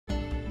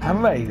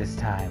I'm ready this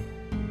time.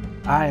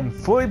 I'm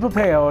fully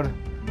prepared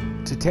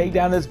to take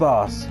down this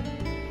boss.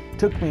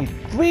 Took me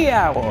 3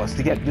 hours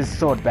to get this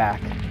sword back,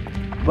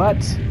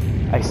 but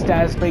I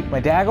status break my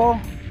dagger,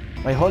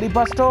 my holy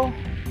buster.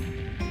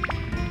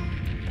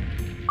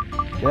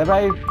 Did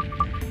I?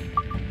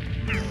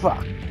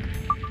 Fuck.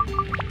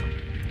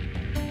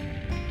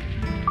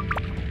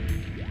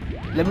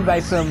 Let me buy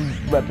some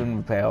weapon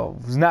repair. I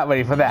was not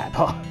ready for that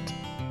part.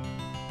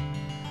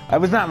 I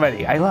was not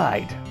ready. I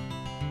lied.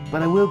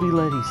 But I will be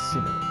ready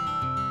soon.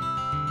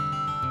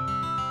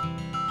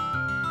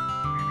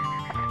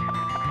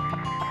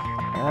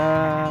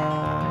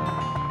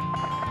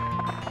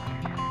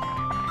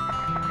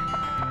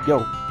 Yo,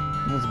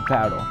 give me some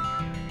powder.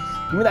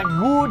 Give me that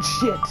good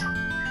shit.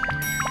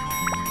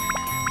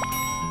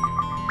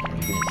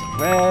 Give me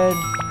some red,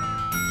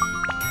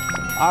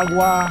 some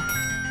agua.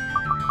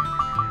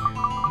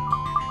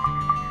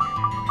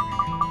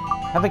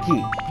 Have a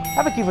key.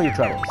 Have a key for your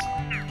troubles.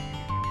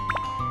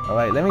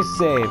 Alright, let me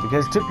save,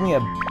 because it took me a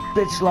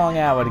bitch long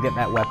hour to get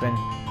that weapon.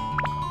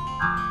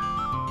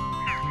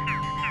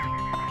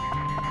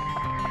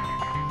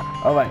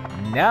 Alright,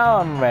 now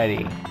I'm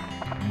ready.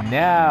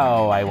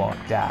 Now I won't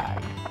die.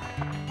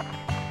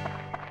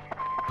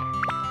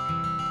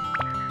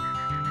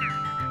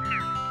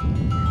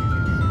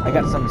 I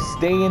got some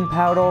stay-in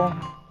powder,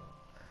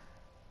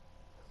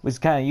 which is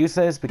kind of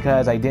useless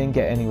because I didn't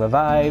get any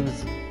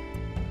revives.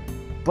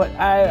 But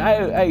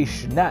I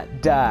should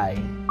not die.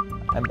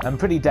 I'm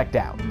pretty decked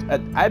out.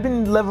 I've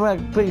been leveling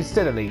up pretty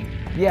steadily.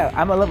 Yeah,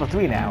 I'm a level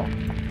 3 now.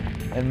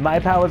 And my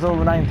power's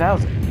over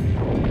 9,000.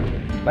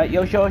 Right,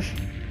 Yoshosh?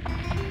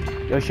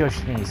 Yoshosh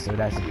sneezed, so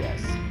that's a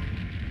yes.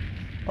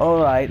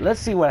 Alright, let's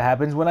see what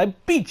happens when I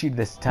beat you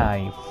this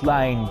time, you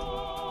flying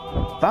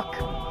fuck.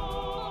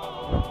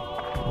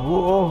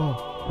 Whoa.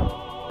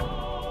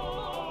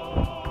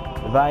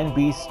 Divine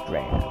Beast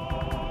Strand.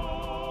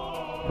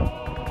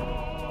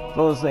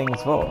 First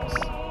things first.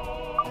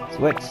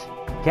 Switch.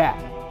 Cat.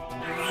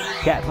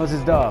 Cat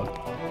versus dog.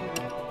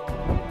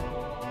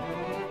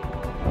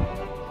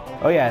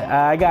 Oh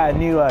yeah, I got a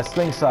new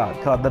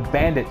slingshot called the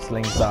Bandit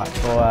Slingshot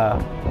for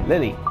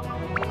Lily.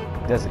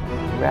 Does a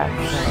crap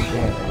ton of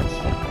damage.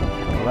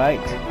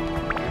 Alright.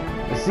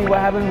 Let's see what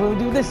happens when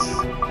we do this.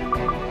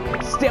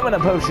 Stamina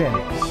potion.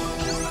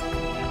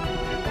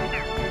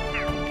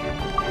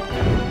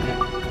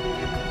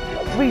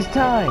 Freeze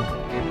time.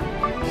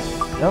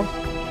 No?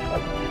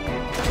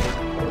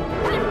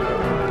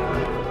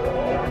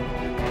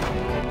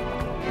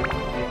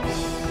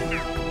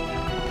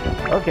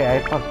 Okay, I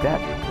fucked that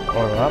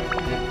order up.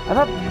 I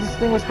thought this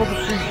thing was supposed to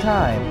freeze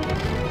time.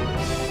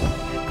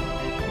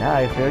 Now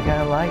I feel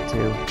kind of lied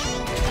to.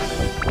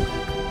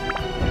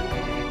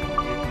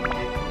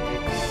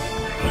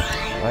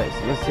 Alright, so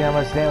let's see how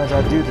much damage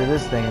I'll do to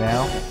this thing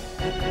now.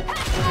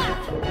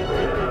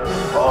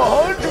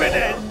 100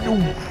 and...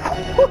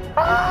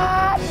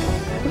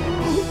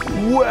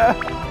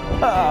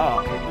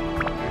 Wow!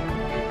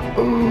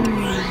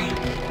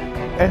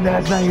 And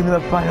that's not even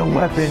the final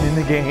weapon in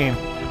the game.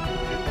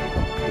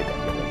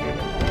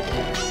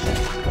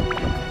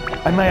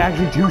 I might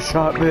actually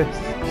two-shot this.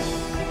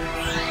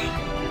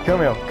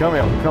 Come here, come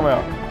here, come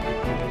here.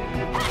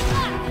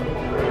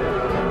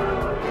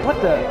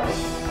 What the?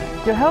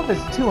 Your health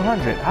is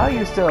 200. How are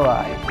you still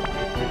alive?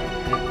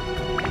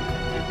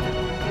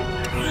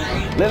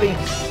 Lily,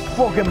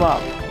 fuck him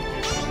up.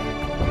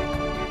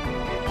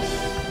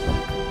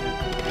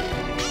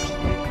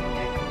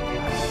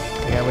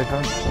 Yeah, wait for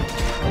him.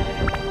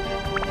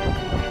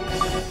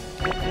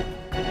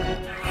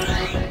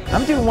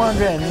 I'm doing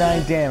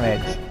 109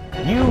 damage.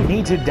 You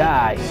need to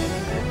die.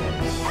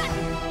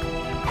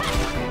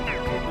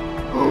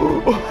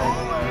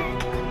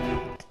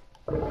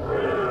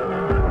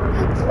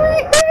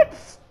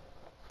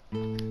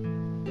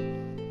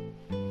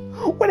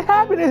 What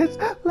happened is,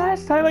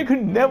 last time I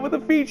could never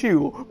defeat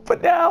you,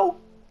 but now,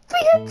 3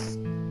 hits!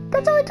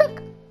 That's all it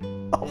took!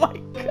 Oh my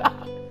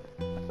god!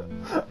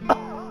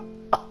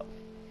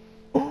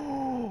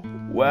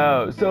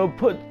 Wow, so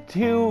put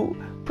two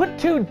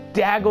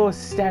dagger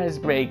status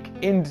break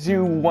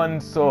into 1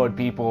 sword,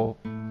 people.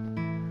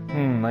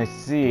 I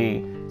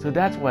see. So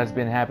that's what's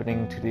been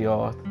happening to the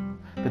earth.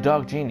 The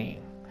Dark Genie.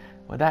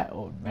 Well, that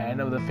old man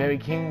of the Fairy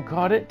King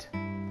caught it?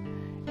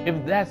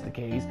 If that's the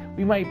case,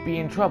 we might be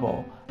in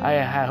trouble. I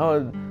had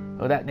heard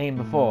of that name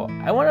before.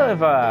 I wonder if,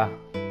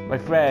 my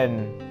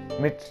friend,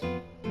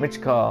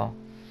 Mitch call.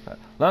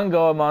 Long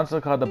ago, a monster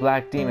called the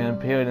Black Demon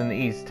appeared in the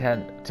East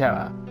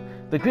Terra.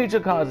 The creature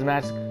caused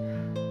massacre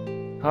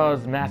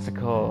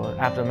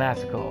after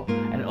massacre,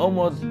 and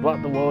almost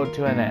brought the world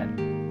to an end.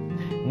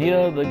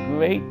 Neither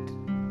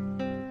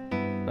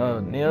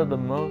the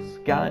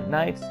most gallant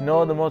knights,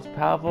 nor the most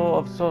powerful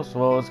of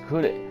sorcerers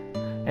could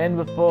end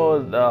before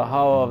the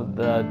horror of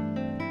the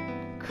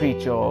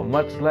creature,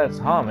 much less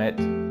harm it.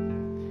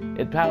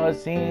 Its power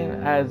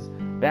seemed as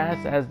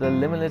vast as the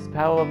limitless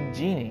power of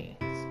genies.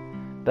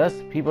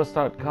 Thus, people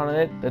start calling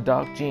it the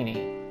Dark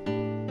Genie.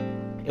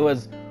 It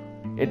was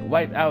It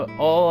wiped out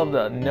all of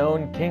the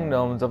known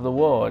kingdoms of the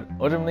world.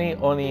 Ultimately,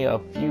 only a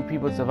few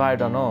people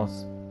survived on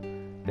Earth.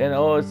 Then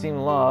all seemed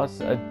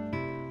lost. A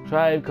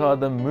tribe called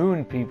the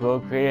Moon People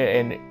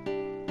created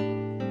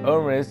an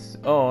Oris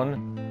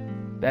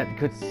own that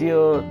could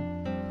seal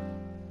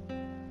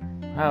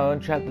how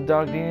and trap the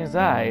dark demon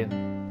inside.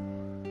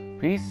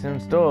 Peace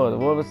and store. The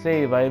world was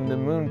saved by the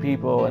Moon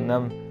People and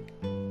them.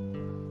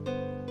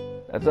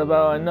 That's about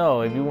all I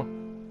know. If you want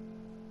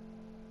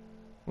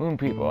Moon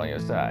People on your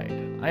side.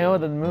 I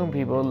heard that the Moon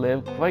People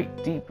live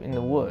quite deep in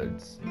the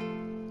woods.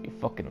 You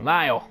fucking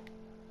liar.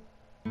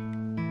 You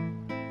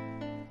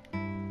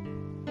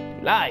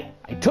lie.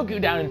 I took you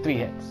down in 3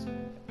 hits.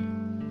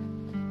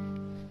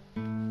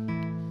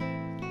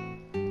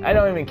 I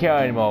don't even care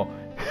anymore.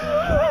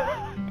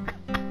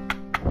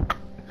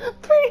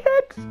 3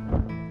 hits.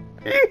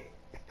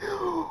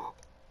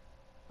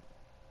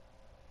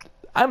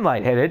 I'm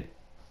lightheaded.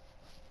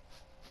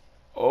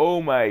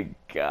 Oh my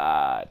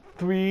god.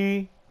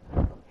 3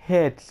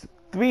 hits.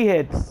 3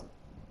 hits.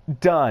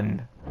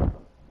 Done.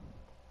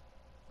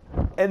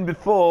 And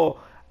before,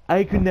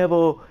 I could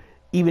never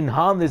even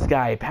harm this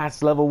guy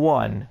past level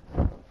 1.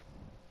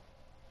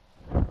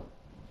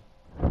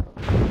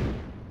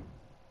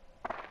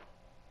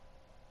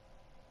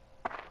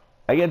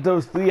 I get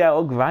those 3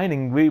 hour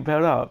grinding really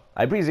paired up.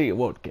 I appreciate your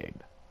work, kid.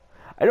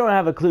 I don't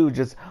have a clue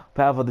just how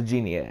powerful the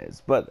genie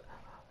is, but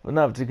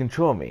enough to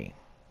control me.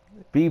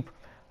 Beep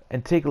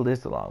and take a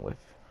list along with.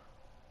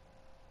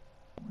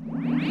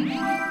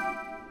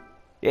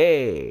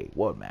 Yay,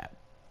 world map.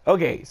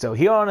 Okay, so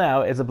here on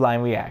out is a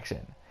blind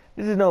reaction.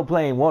 This is no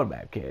plain world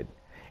map, kid.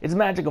 It's a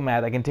magical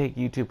map that can take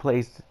you to a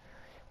place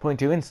point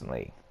to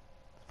instantly.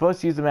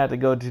 First, use the map to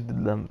go to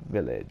the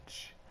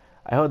village.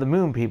 I heard the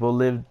Moon People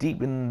live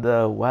deep in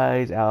the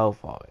Wise Owl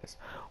Forest.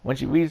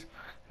 Once you reach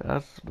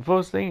the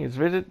first thing is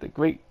visit the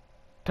Great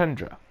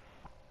Tundra.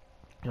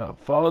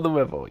 Follow the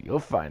river, you'll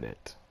find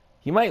it.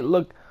 He might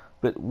look a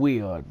bit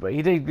weird, but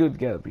he takes good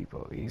care of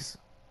people.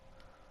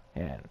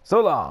 And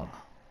so long.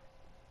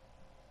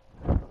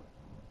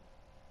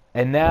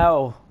 And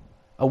now,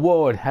 a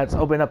world has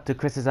opened up to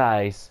Chris's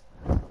eyes.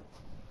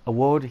 A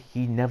world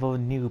he never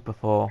knew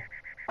before.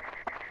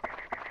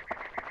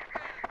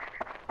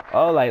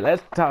 Alright,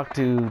 let's talk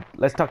to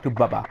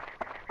Bubba.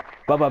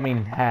 Bubba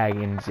means hag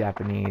in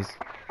Japanese.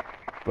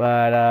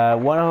 But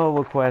one of her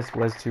requests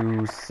was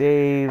to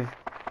save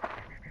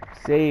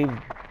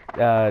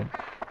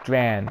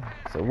Dran.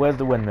 So where's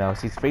the windmill?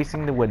 She's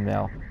facing the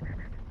windmill.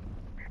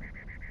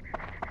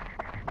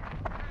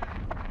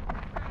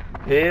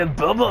 Hey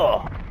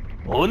Bubba!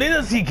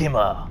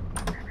 Onegashi-kima!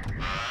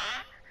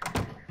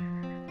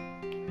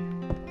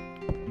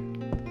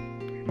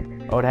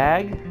 Old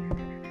hag?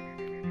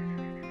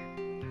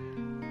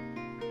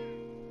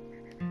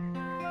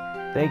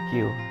 Thank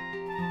you.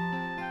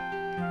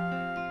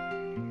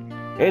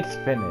 It's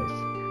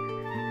finished.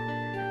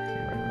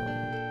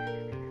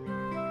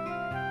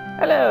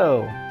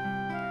 Hello!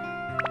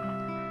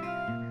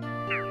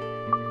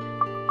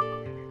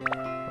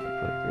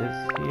 Put this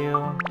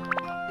here.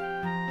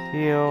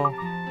 Here.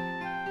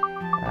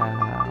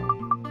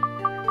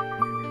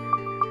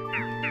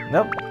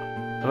 Nope.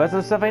 The rest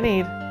of the stuff I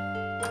need.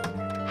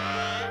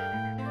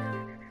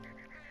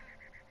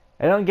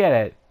 I don't get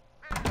it.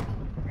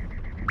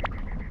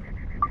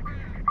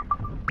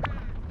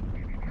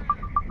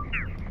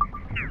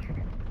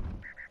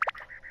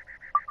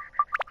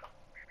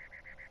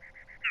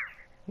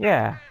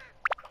 Yeah.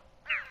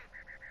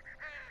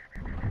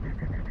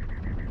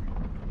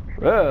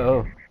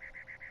 Whoa.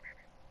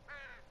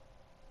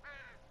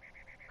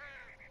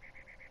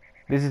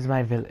 This is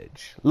my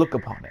village. Look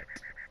upon it.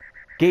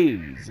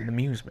 Gaze in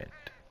amusement.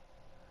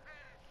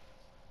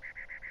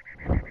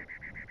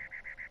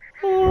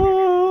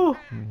 Oh,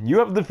 you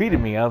have defeated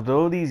me after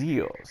all these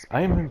years.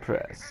 I am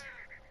impressed.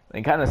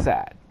 And kind of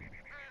sad.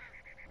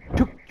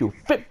 Took you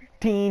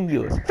 15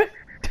 years.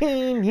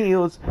 15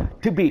 years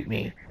to beat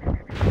me.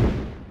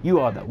 You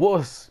are the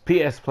worst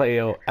PS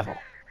player ever.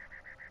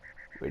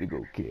 Way to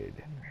go,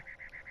 kid.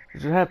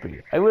 You're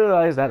happy. I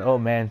realized that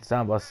old man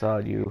Samba saw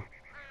you.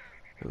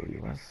 Who he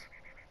was.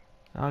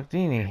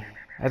 Noctini.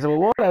 As a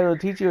reward, I will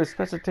teach you a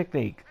special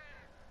technique.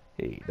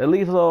 Hey, the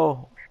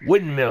lethal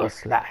windmill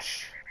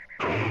slash.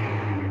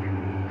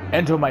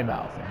 Enter my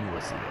mouth and you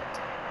will see it.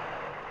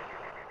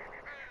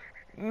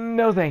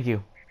 No, thank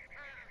you.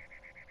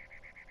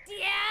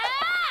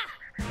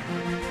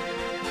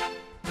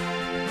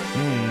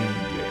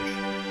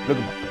 Look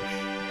at my fish.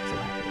 So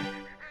happy.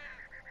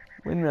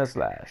 Windmill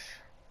slash.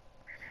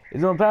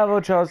 It's a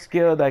powerful charge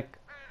skill that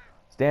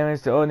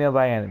damage to all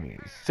nearby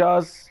enemies.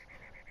 Charge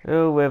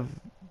with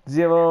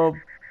 0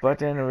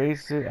 button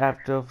erases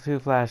after 2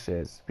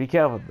 flashes. Be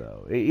careful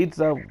though. It eats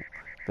up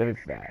very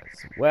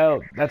fast.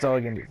 Well, that's all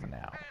I can do for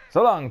now.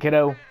 So long,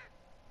 kiddo.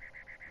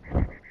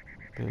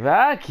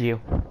 Thank you.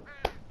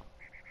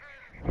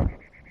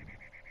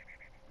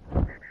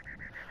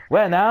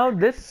 Well, now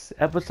this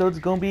episode's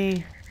gonna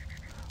be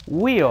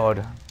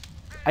weird.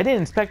 I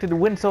didn't expect it to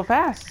win so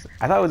fast.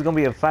 I thought it was gonna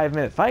be a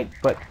 5-minute fight,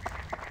 but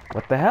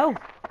what the hell?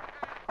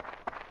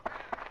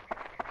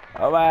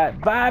 Alright,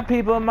 bye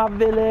people in my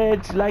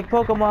village. Like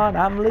Pokemon,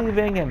 I'm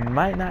leaving and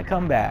might not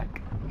come back.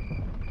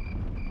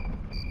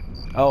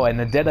 Oh, and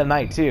the dead of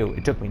night too.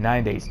 It took me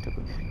 9 days. It took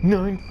me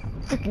 9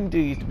 freaking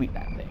days to beat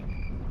that thing.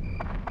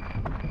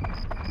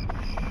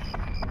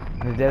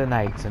 In the dead of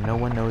night, so no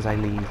one knows I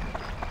leave.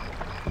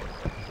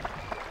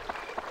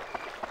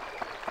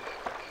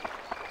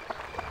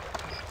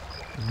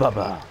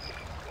 Bubba.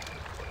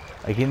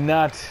 I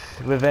cannot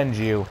revenge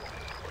you,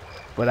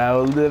 but I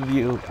will live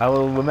you. I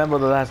will remember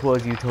the last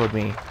words you told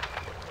me.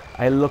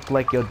 I look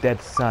like your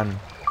dead son.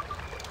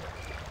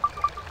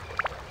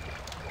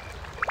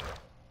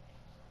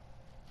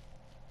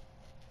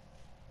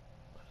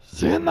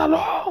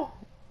 Sinalo!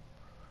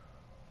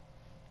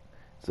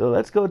 So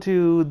let's go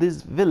to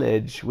this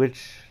village,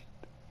 which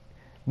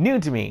new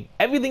to me.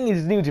 Everything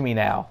is new to me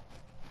now.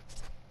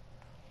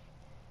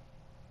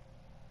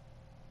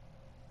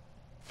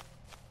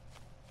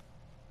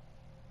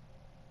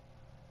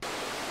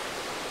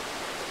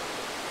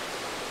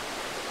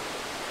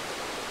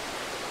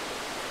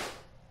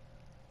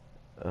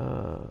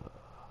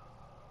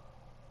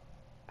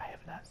 I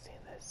have not seen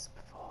this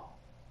before.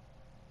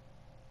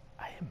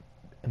 I am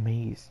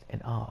amazed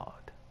and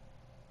awed.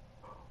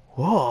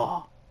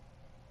 Whoa!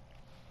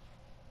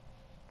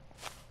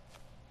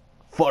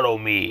 Follow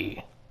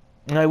me.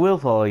 I will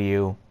follow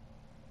you.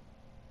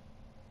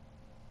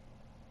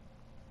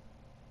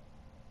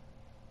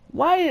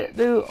 Why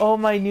do all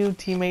my new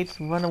teammates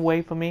run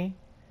away from me?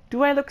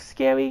 Do I look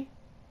scary?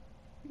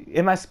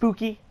 Am I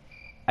spooky?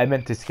 I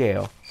meant to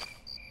scale.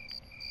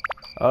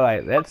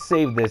 Alright, let's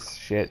save this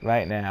shit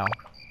right now.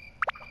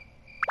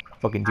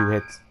 Fucking 2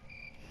 hits.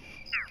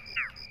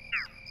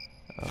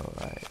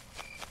 Alright.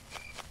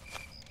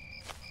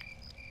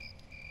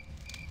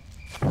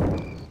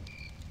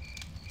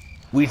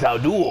 We shall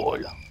duel.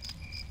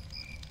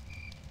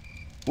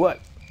 What?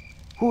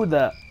 Who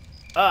the...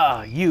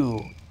 Ah,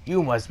 you.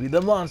 You must be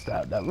the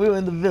monster that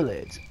ruined the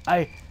village.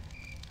 I'm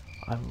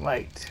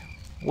right.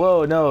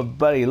 Whoa, no,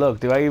 buddy, look.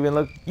 Do I even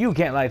look? You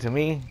can't lie to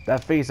me.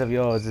 That face of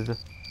yours is...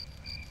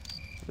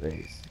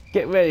 Face.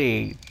 Get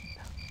ready.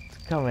 It's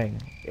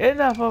coming.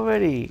 Enough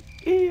already.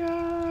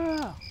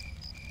 Yeah.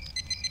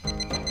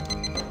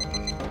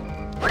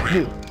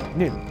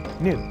 New.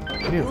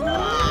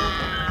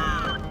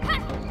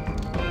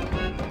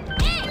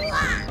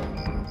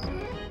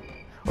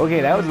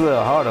 Okay, that was a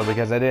little harder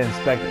because I didn't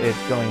expect it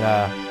going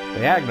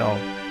diagonal,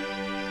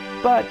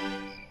 but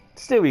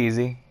still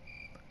easy.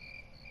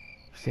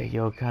 You say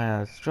you're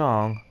kind of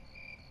strong.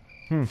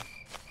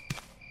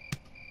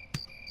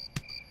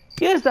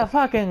 Here's the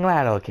fucking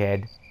ladder,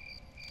 kid.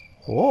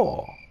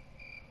 Whoa.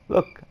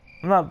 Look,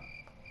 I'm not...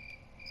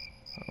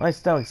 My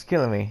stomach's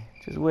killing me.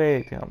 Just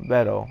wait till I'm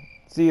better.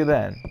 See you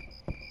then.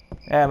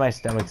 Yeah, my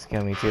stomach's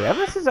killing me too.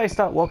 Ever since I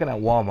stopped working at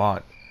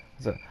Walmart.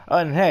 So, oh,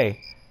 and hey,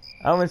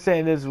 I've been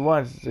saying this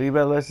once, so you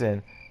better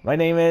listen. My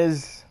name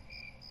is...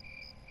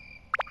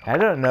 I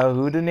don't know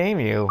who to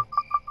name you.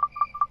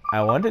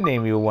 I want to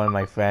name you one of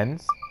my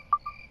friends.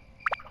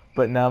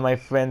 But now my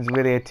friends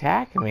really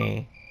attack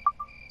me.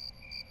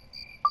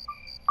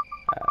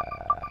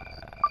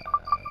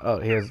 Oh,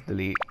 here's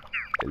delete.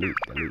 Delete.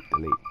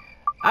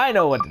 I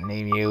know what to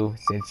name you,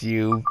 since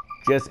you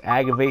just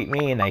aggravate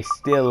me and I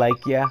still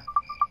like ya.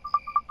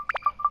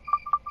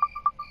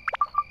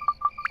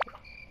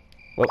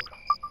 Well,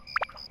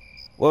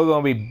 we're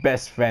gonna be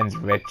best friends,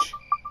 Rich.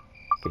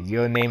 Cause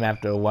you're named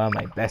after one of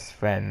my best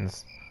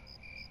friends.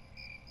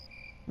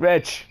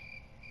 Rich!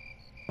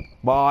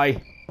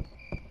 Bye!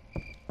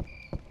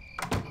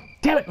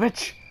 Damn it,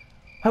 Rich!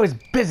 I was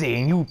busy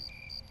and you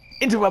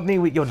interrupt me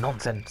with your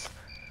nonsense.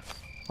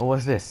 What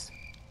was this?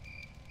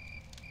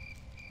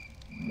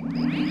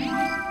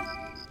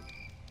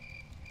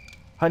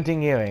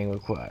 Hunting earring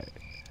required.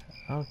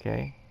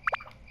 Okay.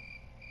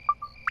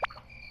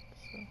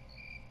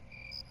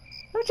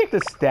 Let me check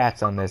the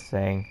stats on this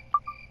thing.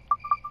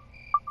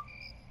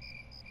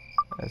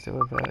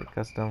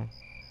 Custom.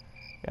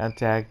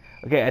 Attack.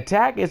 Okay,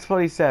 attack is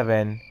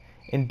 47.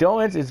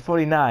 Endurance is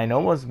 49.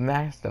 Almost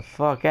maxed the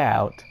fuck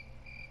out.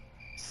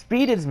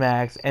 Speed is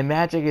max, and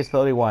magic is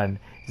 31.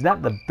 It's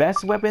not the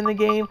best weapon in the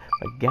game,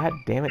 but god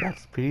damn it,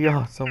 that's pretty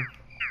awesome.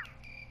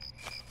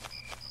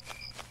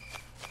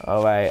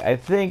 Alright, I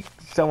think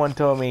someone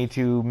told me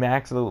to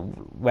max the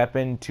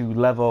weapon to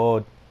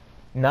level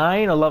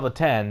 9 or level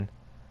 10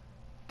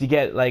 to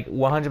get like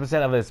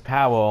 100% of its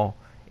power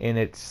in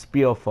its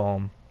spear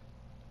form.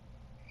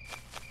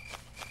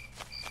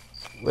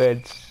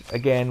 Which,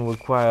 again,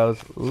 requires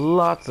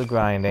lots of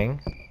grinding.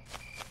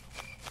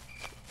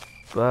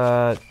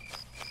 But...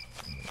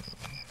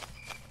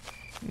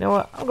 you know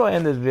what? I'm going to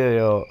end this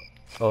video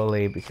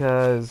early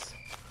because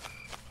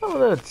I'm a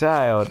little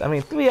tired. I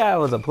mean, 3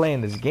 hours of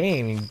playing this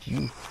game and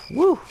you...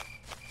 woo!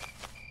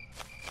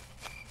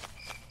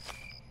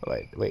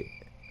 Wait.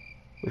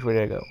 Which way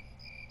did I go?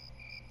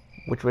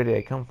 Which way did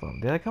I come from?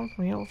 Did I come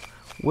from here?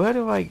 Where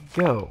do I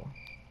go?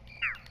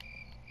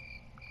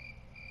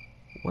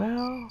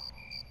 Well...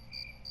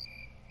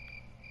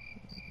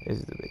 this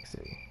is the big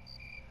city.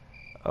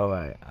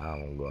 Alright,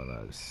 I'm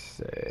gonna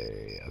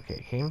say,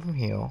 okay, came from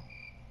here.